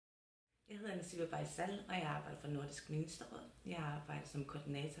Jeg hedder Nasibe Baysal, og jeg arbejder for Nordisk Ministerråd. Jeg arbejder som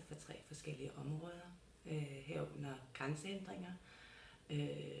koordinator for 3 forskellige områder, herunder grænsehindringer,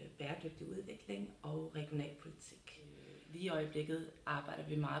 bæredygtig udvikling og regionalpolitik. Lige i øjeblikket arbejder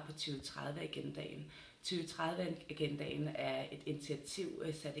vi meget på 2030-agendaen. 2030-agendaen er et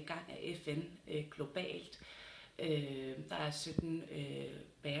initiativ sat i gang af FN globalt. Der er 17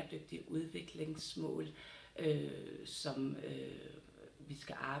 bæredygtige udviklingsmål, som vi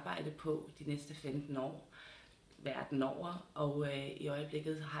skal arbejde på de næste 15 år verden over, og i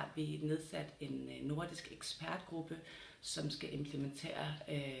øjeblikket har vi nedsat en nordisk ekspertgruppe, som skal implementere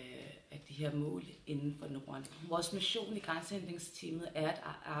de her mål inden for Norden. Vores mission i grænsehindringsteamet er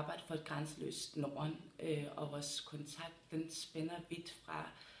at arbejde for et grænseløst Norden, og vores kontakt den spænder vidt fra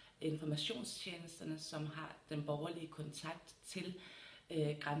informationstjenesterne, som har den borgerlige kontakt, til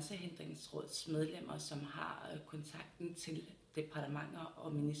Grænsehindringsråds medlemmer, som har kontakten til departementer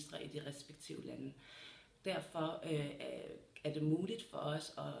og ministre i de respektive lande. Derfor er det muligt for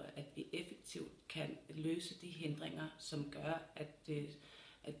os, at vi effektivt kan løse de hindringer, som gør,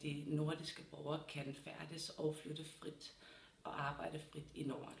 at de nordiske borgere kan færdes og flytte frit og arbejde frit i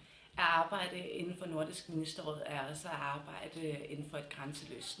Norden. At arbejde inden for Nordisk Ministerråd er også at arbejde inden for et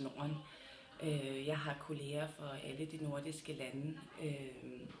grænseløst Norden. Jeg har kolleger fra alle de nordiske lande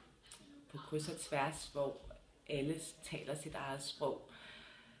på kryds og tværs, hvor alle taler sit eget sprog,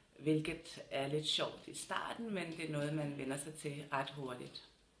 hvilket er lidt sjovt i starten, men det er noget, man vender sig til ret hurtigt.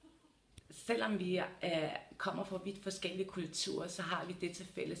 Selvom vi kommer fra vidt forskellige kulturer, så har vi det til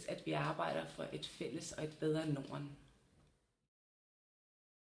fælles, at vi arbejder for et fælles og et bedre Norden.